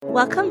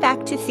Welcome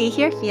back to See,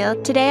 Hear,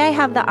 Feel. Today I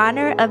have the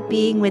honor of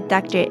being with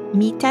Dr.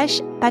 Mitesh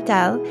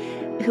Patel,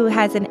 who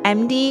has an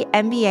MD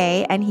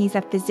MBA, and he's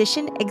a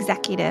physician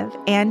executive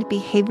and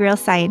behavioral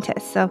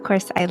scientist. So, of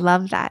course, I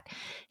love that.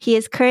 He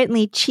is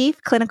currently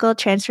Chief Clinical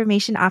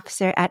Transformation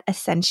Officer at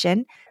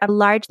Ascension, a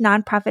large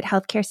nonprofit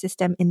healthcare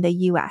system in the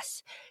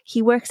U.S.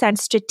 He works on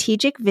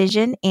strategic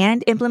vision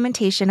and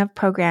implementation of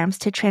programs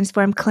to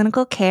transform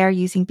clinical care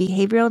using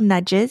behavioral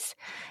nudges,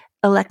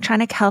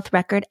 electronic health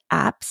record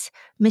apps,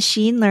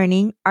 machine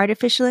learning,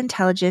 artificial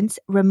intelligence,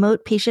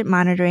 remote patient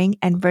monitoring,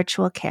 and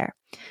virtual care.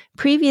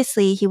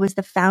 Previously, he was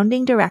the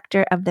founding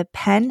director of the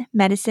Penn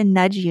Medicine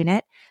Nudge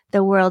Unit,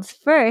 the world's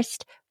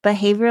first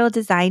behavioral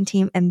design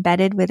team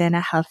embedded within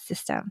a health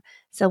system.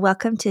 So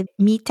welcome to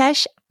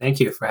Mitesh.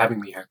 Thank you for having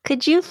me here.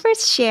 Could you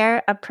first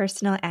share a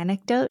personal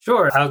anecdote?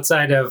 Sure.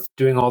 Outside of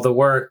doing all the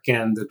work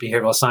and the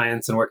behavioral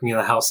science and working in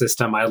the health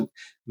system, I'm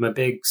a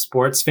big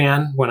sports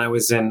fan. When I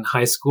was in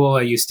high school,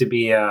 I used to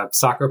be a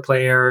soccer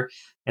player,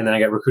 and then I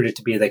got recruited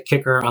to be the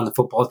kicker on the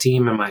football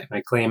team. And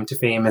my claim to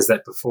fame is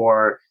that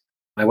before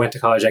I went to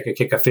college, I could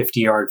kick a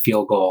 50-yard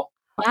field goal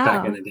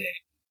back in the day.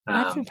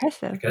 That's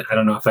impressive. I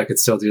don't know if I could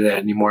still do that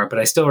anymore, but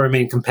I still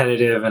remain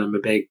competitive, and I'm a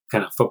big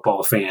kind of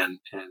football fan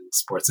and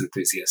sports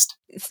enthusiast.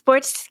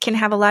 Sports can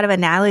have a lot of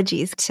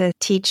analogies to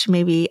teach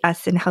maybe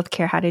us in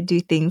healthcare how to do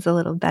things a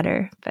little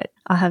better, but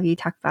I'll have you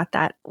talk about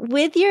that.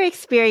 With your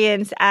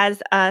experience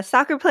as a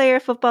soccer player,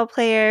 football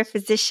player,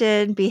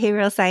 physician,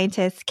 behavioral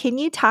scientist, can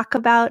you talk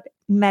about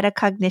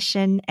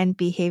metacognition and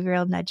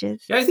behavioral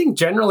nudges? Yeah, I think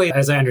generally,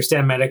 as I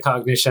understand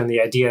metacognition, the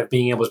idea of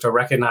being able to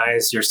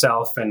recognize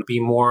yourself and be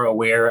more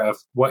aware of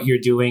what you're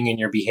doing and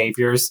your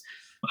behaviors.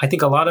 I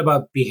think a lot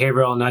about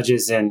behavioral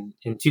nudges in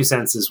two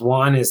senses.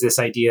 One is this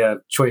idea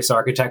of choice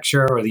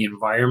architecture or the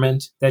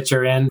environment that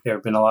you're in. There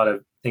have been a lot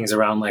of things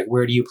around like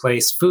where do you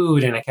place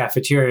food in a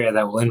cafeteria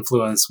that will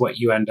influence what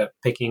you end up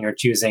picking or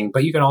choosing.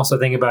 But you can also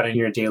think about it in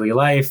your daily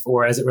life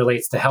or as it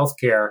relates to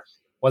healthcare.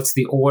 What's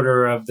the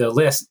order of the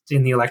list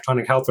in the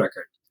electronic health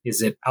record?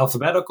 Is it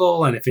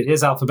alphabetical? And if it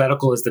is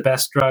alphabetical, is the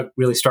best drug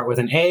really start with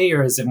an A,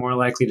 or is it more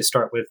likely to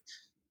start with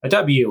a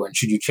W? And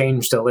should you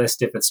change the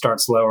list if it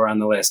starts lower on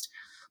the list?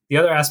 The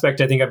other aspect,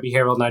 I think, of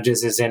behavioral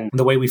nudges is in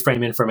the way we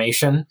frame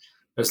information.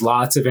 There's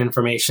lots of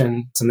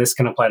information, and this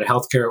can apply to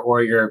healthcare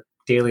or your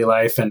daily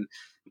life. And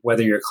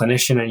whether you're a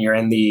clinician and you're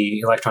in the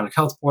electronic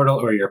health portal,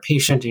 or you're a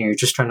patient and you're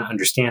just trying to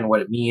understand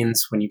what it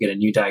means when you get a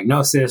new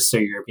diagnosis,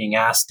 or you're being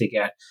asked to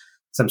get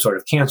some sort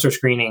of cancer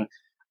screening,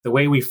 the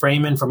way we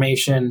frame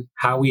information,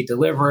 how we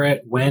deliver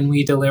it, when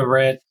we deliver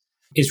it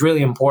is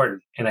really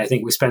important. And I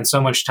think we spend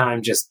so much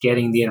time just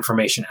getting the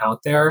information out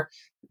there,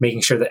 making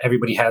sure that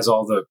everybody has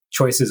all the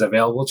choices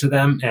available to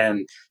them,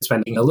 and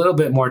spending a little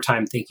bit more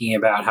time thinking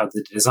about how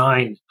the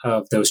design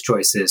of those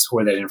choices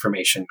or that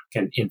information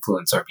can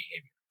influence our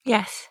behavior.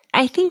 Yes.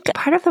 I think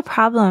part of the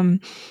problem,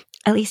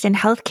 at least in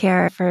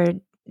healthcare for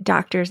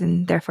doctors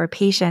and therefore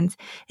patients,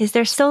 is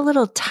there's so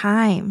little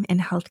time in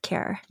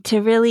healthcare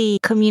to really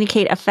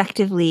communicate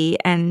effectively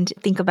and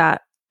think about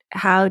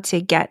how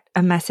to get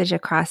a message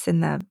across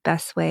in the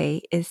best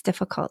way is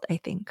difficult, I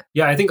think.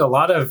 Yeah, I think a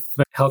lot of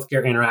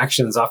healthcare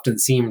interactions often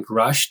seemed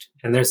rushed.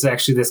 And there's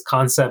actually this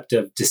concept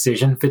of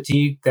decision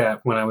fatigue that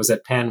when I was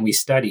at Penn, we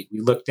studied.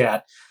 We looked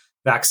at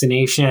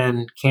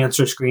vaccination,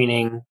 cancer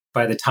screening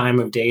by the time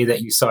of day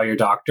that you saw your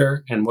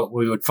doctor. And what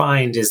we would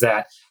find is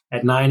that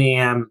at 9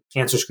 a.m.,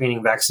 cancer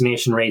screening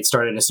vaccination rate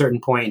started at a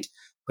certain point,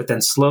 but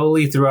then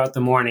slowly throughout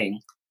the morning,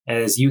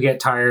 as you get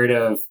tired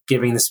of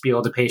giving the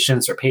spiel to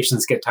patients or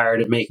patients get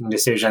tired of making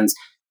decisions,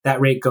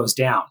 that rate goes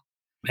down.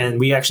 And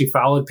we actually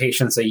followed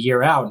patients a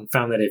year out and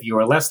found that if you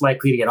were less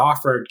likely to get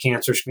offered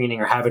cancer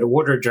screening or have it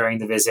ordered during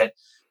the visit,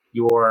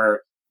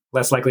 you're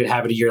less likely to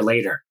have it a year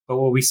later. But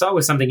what we saw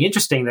was something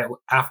interesting, that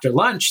after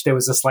lunch, there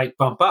was a slight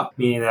bump up,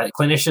 meaning that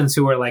clinicians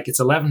who were like, it's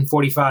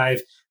 11:45,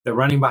 they're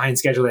running behind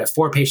schedule, they have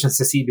 4 patients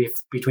to see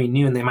between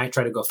noon, they might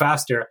try to go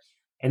faster.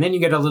 And then you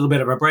get a little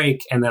bit of a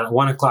break, and then at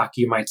 1 o'clock,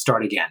 you might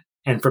start again.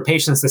 And for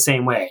patients, the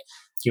same way.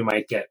 You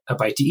might get a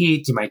bite to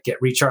eat, you might get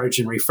recharged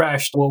and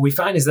refreshed. What we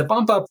find is the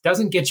bump up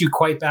doesn't get you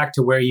quite back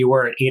to where you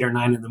were at 8 or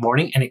 9 in the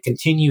morning, and it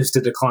continues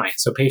to decline.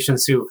 So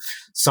patients who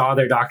saw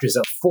their doctors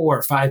at 4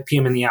 or 5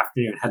 p.m. in the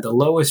afternoon had the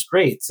lowest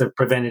rates of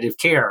preventative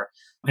care.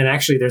 And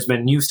actually, there's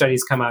been new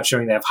studies come out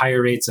showing they have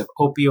higher rates of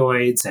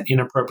opioids and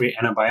inappropriate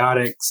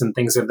antibiotics and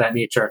things of that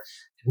nature,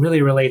 and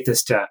really relate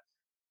this to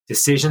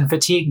decision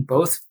fatigue,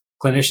 both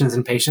clinicians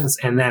and patients,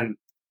 and then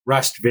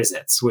rushed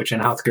visits, which in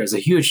healthcare is a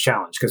huge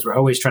challenge because we're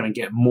always trying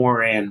to get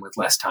more in with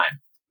less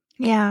time.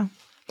 Yeah.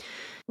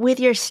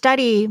 With your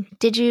study,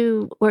 did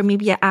you, or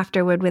maybe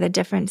afterward with a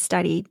different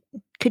study,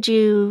 could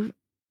you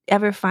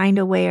ever find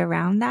a way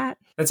around that?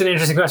 That's an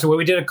interesting question. Well,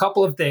 we did a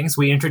couple of things.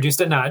 We introduced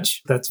a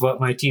nudge. That's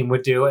what my team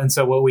would do. And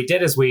so what we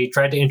did is we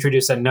tried to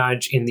introduce a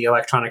nudge in the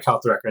electronic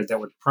health record that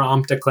would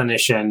prompt a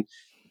clinician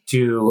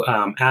to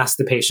ask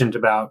the patient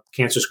about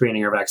cancer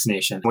screening or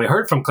vaccination. What we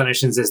heard from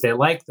clinicians is they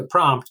like the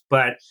prompt,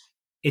 but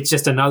it's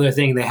just another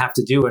thing they have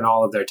to do in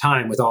all of their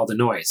time with all the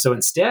noise. So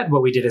instead,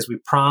 what we did is we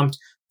prompt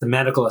the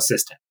medical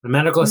assistant. The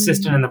medical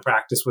assistant in the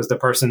practice was the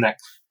person that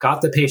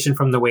got the patient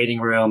from the waiting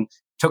room,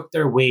 took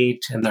their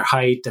weight and their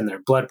height and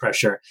their blood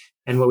pressure.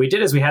 And what we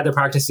did is we had the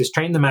practices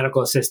train the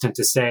medical assistant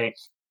to say,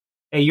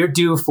 hey, you're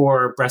due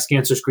for breast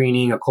cancer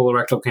screening, a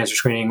colorectal cancer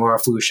screening, or a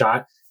flu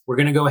shot. We're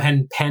going to go ahead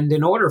and pen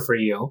an order for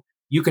you.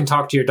 You can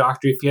talk to your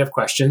doctor if you have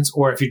questions,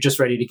 or if you're just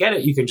ready to get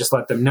it, you can just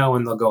let them know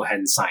and they'll go ahead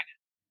and sign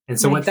it. And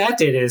so what that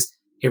did is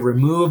it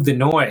removed the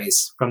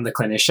noise from the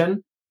clinician.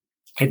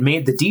 It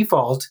made the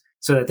default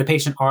so that the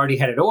patient already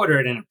had it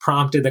ordered, and it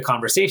prompted the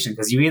conversation,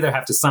 because you either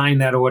have to sign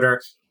that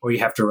order or you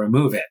have to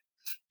remove it.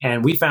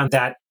 And we found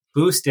that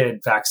boosted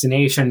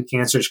vaccination,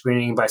 cancer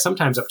screening by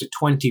sometimes up to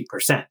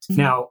 20%.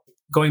 Now,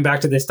 going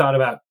back to this thought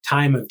about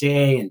time of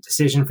day and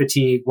decision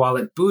fatigue, while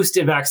it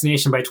boosted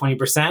vaccination by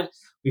 20%,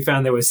 we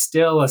found there was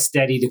still a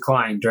steady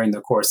decline during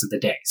the course of the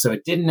day. So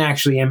it didn't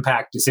actually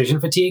impact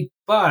decision fatigue,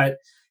 but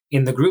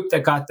in the group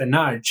that got the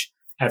nudge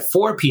at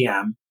 4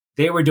 p.m.,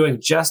 they were doing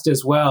just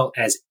as well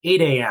as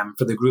 8 a.m.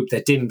 for the group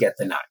that didn't get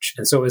the nudge.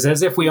 And so it was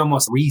as if we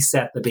almost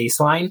reset the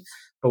baseline,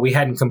 but we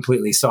hadn't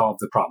completely solved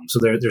the problem. So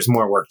there's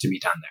more work to be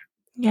done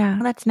there. Yeah,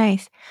 that's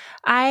nice.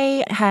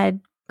 I had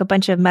a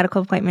bunch of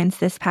medical appointments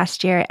this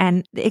past year,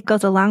 and it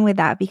goes along with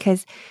that,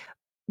 because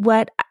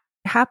what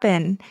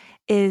happened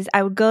is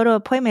I would go to an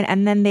appointment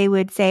and then they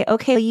would say,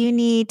 okay, you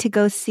need to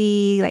go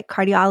see like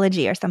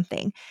cardiology or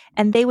something.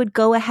 And they would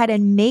go ahead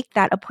and make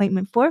that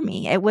appointment for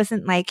me. It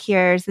wasn't like,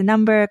 here's the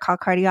number, call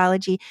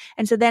cardiology.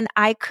 And so then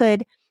I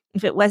could,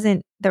 if it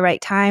wasn't the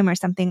right time or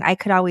something, I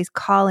could always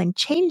call and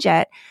change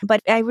it. But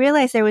I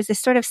realized there was this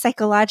sort of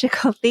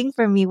psychological thing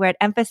for me where it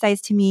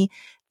emphasized to me,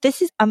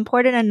 this is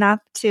important enough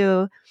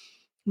to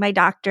my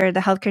doctor, the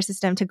healthcare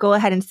system, to go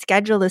ahead and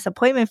schedule this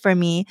appointment for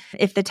me.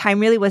 If the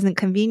time really wasn't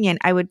convenient,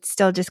 I would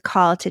still just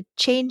call to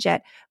change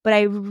it. But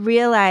I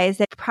realized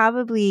that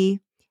probably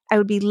I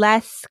would be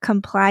less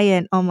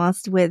compliant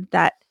almost with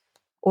that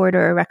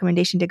order or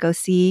recommendation to go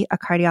see a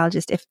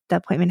cardiologist if the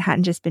appointment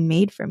hadn't just been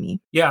made for me.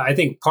 Yeah, I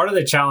think part of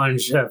the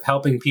challenge of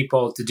helping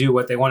people to do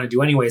what they want to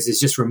do anyways is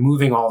just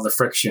removing all the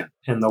friction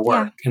and the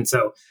work. Yeah. And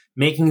so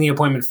making the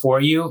appointment for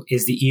you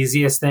is the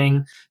easiest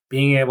thing.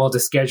 Being able to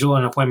schedule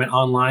an appointment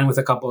online with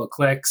a couple of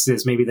clicks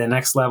is maybe the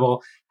next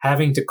level.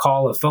 Having to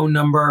call a phone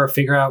number or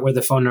figure out where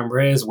the phone number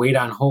is, wait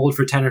on hold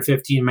for 10 or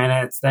 15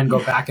 minutes, then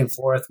go back and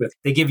forth with,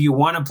 they give you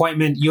one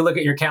appointment, you look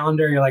at your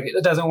calendar, you're like,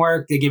 it doesn't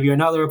work. They give you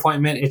another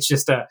appointment. It's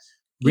just a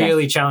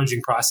really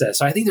challenging process.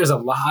 So I think there's a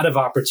lot of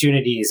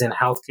opportunities in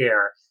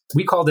healthcare.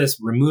 We call this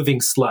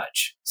removing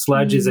sludge.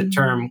 Sludge is a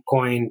term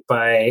coined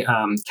by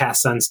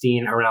Cass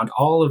Sunstein around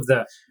all of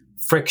the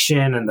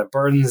friction and the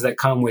burdens that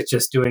come with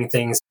just doing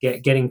things,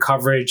 getting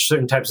coverage.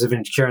 Certain types of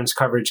insurance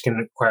coverage can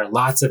require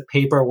lots of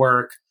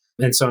paperwork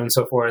and so on and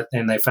so forth.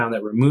 And they found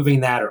that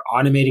removing that or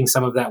automating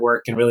some of that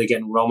work can really get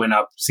enrollment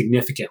up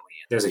significantly.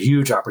 There's a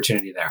huge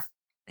opportunity there.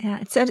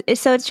 Yeah,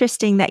 it's so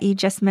interesting that you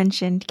just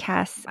mentioned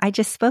Cass. I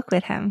just spoke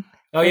with him.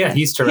 Oh, yeah,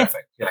 he's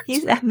terrific. Yeah,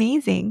 he's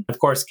amazing. Of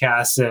course,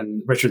 Cass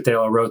and Richard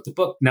Thaler wrote the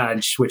book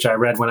Nudge, which I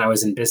read when I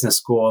was in business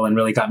school and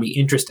really got me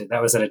interested.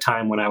 That was at a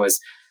time when I was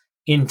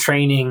in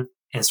training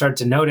and started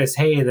to notice,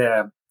 hey,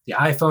 the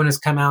iPhone has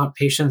come out.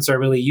 Patients are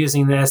really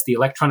using this. The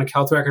electronic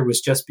health record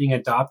was just being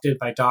adopted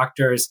by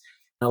doctors.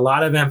 And a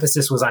lot of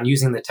emphasis was on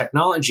using the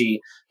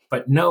technology,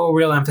 but no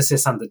real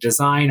emphasis on the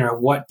design or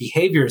what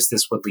behaviors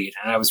this would lead.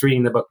 And I was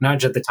reading the book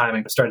Nudge at the time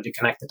and started to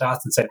connect the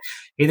dots and said,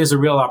 hey, there's a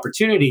real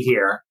opportunity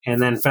here.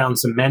 And then found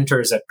some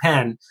mentors at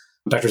Penn,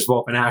 Drs.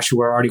 Volp and Ash, who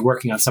were already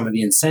working on some of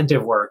the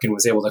incentive work, and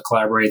was able to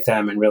collaborate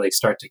them and really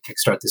start to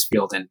kickstart this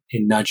field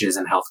in nudges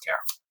in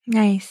healthcare.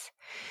 Nice.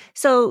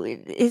 So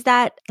is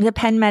that the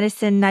Penn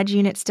Medicine Nudge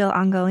Unit still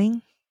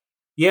ongoing?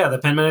 Yeah, the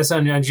Penn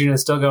Medicine Nudge Unit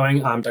is still going.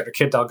 Dr.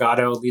 Kit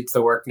Delgado leads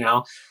the work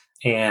now.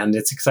 And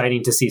it's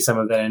exciting to see some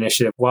of that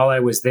initiative. While I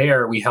was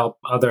there, we helped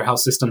other health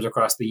systems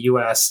across the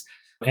U.S.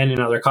 and in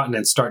other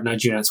continents start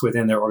nudge units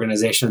within their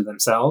organization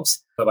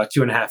themselves. About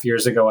 2.5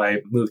 years ago, I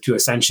moved to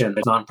Ascension,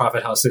 the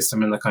nonprofit health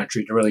system in the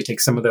country, to really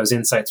take some of those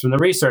insights from the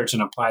research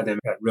and apply them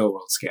at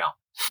real-world scale.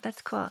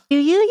 That's cool. Do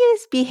you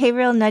use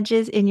behavioral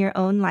nudges in your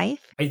own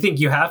life? I think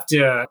you have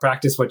to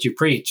practice what you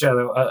preach.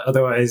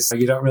 Otherwise,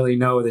 you don't really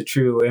know the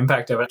true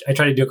impact of it. I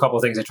try to do a couple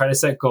of things. I try to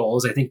set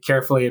goals. I think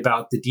carefully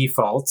about the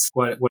defaults,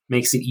 what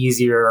makes it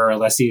easier or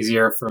less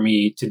easier for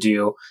me to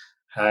do.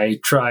 I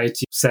try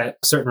to set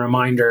certain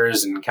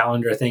reminders and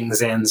calendar things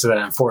in so that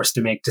I'm forced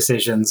to make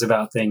decisions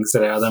about things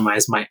that I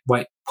otherwise might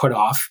put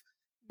off.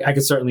 I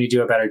could certainly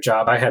do a better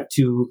job. I have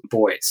 2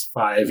 boys,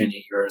 5 and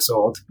 8 years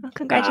old. Well,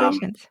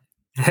 congratulations.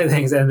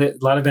 Things and a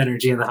lot of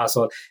energy in the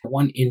household.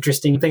 One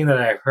interesting thing that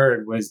I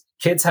heard was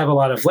kids have a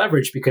lot of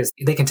leverage because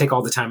they can take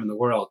all the time in the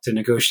world to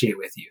negotiate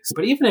with you.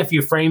 But even if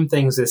you frame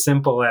things as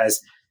simple as,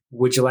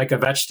 would you like a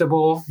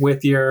vegetable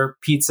with your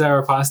pizza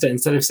or pasta?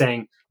 Instead of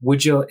saying,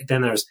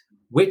 then there's,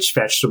 which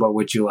vegetable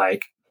would you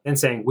like? Then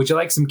saying, would you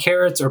like some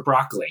carrots or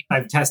broccoli?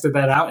 I've tested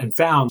that out and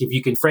found if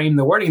you can frame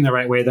the wording the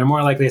right way, they're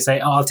more likely to say,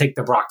 oh, I'll take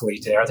the broccoli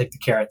today, or I'll take the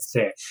carrots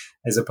today,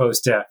 as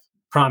opposed to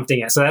prompting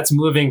it. So that's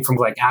moving from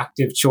like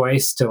active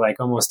choice to like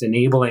almost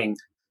enabling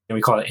And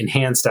we call it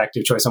enhanced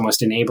active choice,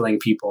 almost enabling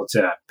people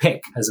to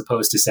pick as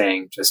opposed to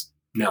saying just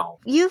no.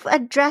 You've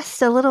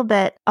addressed a little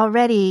bit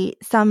already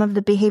some of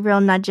the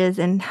behavioral nudges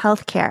in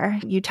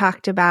healthcare. You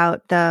talked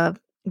about the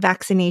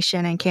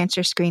vaccination and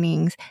cancer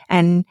screenings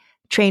and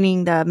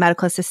training the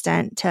medical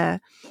assistant to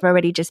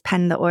already just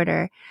pen the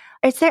order.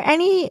 Is there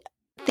anything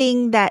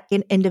that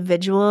an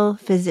individual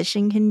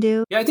physician can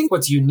do? Yeah, I think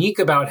what's unique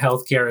about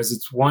healthcare is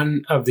it's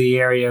one of the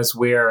areas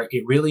where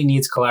it really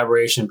needs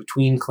collaboration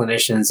between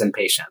clinicians and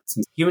patients.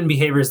 And human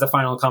behavior is the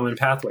final common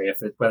pathway,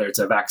 whether it's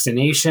a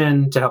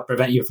vaccination to help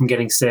prevent you from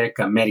getting sick,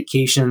 a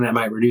medication that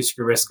might reduce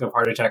your risk of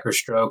heart attack or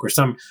stroke, or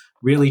some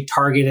really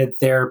targeted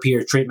therapy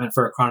or treatment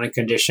for a chronic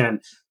condition.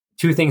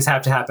 Two things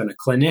have to happen.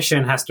 A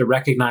clinician has to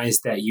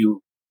recognize that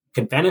you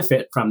could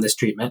benefit from this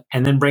treatment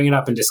and then bring it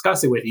up and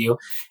discuss it with you.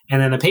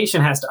 And then the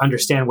patient has to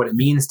understand what it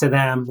means to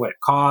them, what it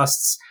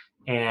costs,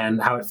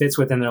 and how it fits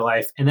within their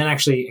life, and then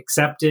actually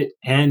accept it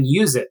and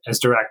use it as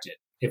directed.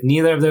 If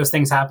neither of those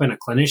things happen, a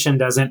clinician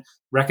doesn't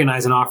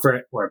recognize and offer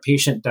it, or a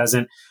patient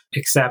doesn't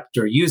accept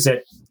or use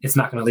it, it's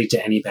not going to lead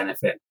to any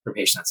benefit for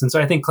patients. And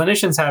so I think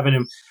clinicians have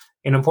an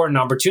important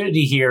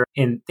opportunity here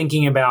in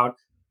thinking about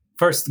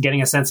first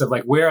getting a sense of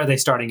like, where are they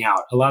starting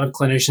out? A lot of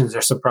clinicians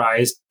are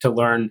surprised to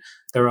learn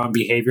their own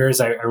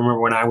behaviors. I remember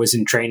when I was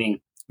in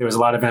training, there was a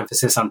lot of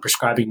emphasis on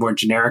prescribing more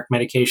generic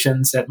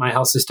medications at my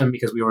health system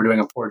because we were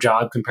doing a poor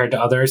job compared to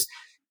others.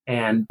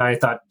 And I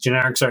thought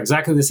generics are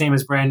exactly the same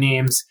as brand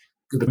names.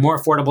 They're more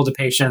affordable to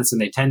patients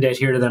and they tend to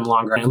adhere to them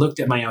longer. And I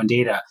looked at my own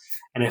data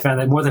and I found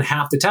that more than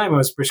half the time I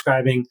was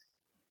prescribing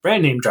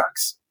brand name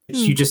drugs.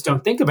 You just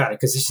don't think about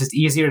it because it's just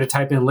easier to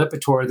type in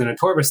Lipitor than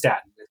atorvastatin.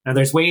 Now,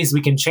 there's ways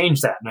we can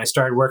change that. And I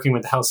started working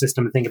with the health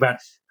system to think about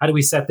how do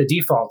we set the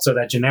default so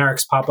that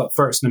generics pop up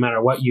first, no matter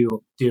what you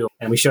do.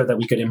 And we showed that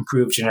we could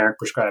improve generic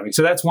prescribing.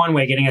 So that's one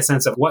way, getting a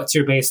sense of what's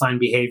your baseline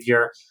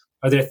behavior.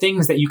 Are there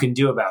things that you can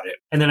do about it?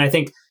 And then I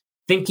think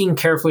thinking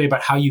carefully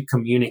about how you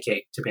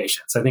communicate to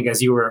patients. I think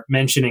as you were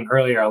mentioning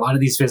earlier, a lot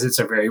of these visits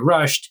are very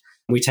rushed.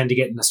 We tend to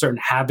get in a certain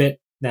habit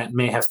that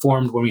may have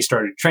formed when we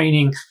started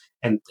training.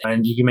 And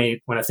you may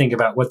want to think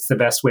about what's the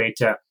best way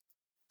to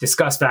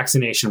discuss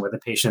vaccination with a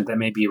patient that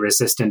may be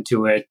resistant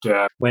to it.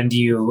 How do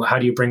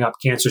you bring up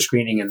cancer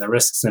screening and the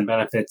risks and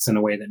benefits in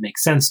a way that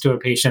makes sense to a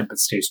patient but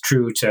stays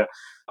true to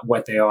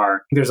what they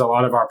are? There's a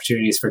lot of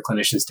opportunities for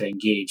clinicians to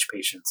engage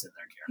patients in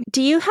their care.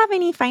 Do you have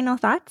any final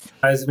thoughts?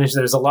 As I mentioned,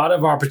 there's a lot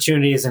of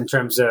opportunities in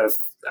terms of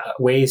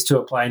ways to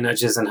apply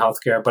nudges in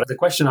healthcare. But the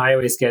question I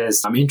always get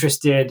is, I'm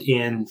interested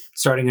in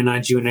starting a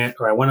nudge unit,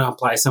 or I want to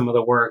apply some of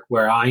the work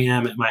where I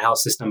am at my health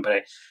system,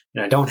 but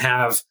I don't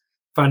have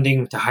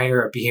funding to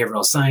hire a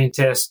behavioral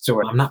scientist,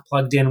 or I'm not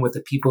plugged in with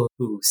the people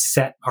who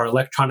set our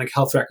electronic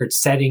health record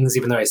settings,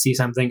 even though I see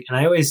something. And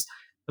I always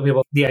tell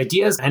people, the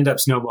ideas end up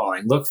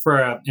snowballing. Look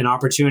for an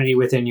opportunity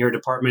within your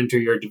department or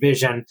your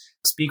division.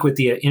 Speak with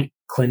the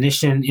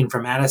clinician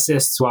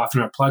informaticists who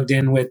often are plugged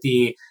in with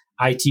the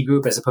IT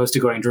group as opposed to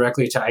going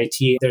directly to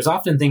IT. There's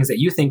often things that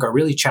you think are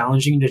really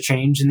challenging to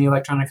change in the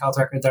electronic health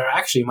record that are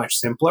actually much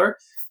simpler.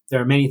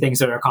 There are many things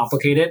that are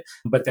complicated,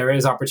 but there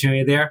is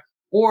opportunity there.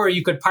 Or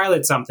you could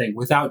pilot something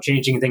without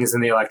changing things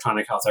in the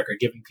electronic health record,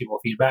 giving people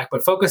feedback,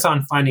 but focus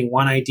on finding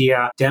one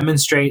idea,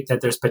 demonstrate that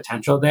there's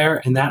potential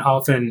there. And that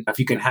often, if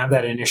you can have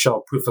that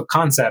initial proof of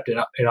concept,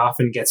 it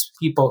often gets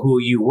people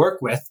who you work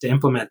with to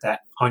implement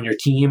that on your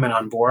team and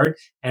on board,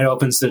 and it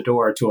opens the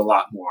door to a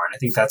lot more. And I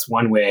think that's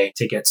one way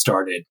to get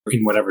started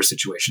in whatever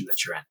situation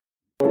that you're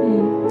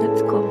in.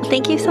 That's cool.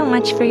 Thank you so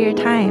much for your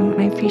time.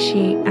 I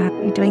appreciate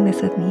you doing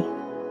this with me.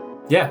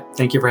 Yeah,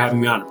 thank you for having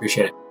me on.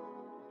 Appreciate it.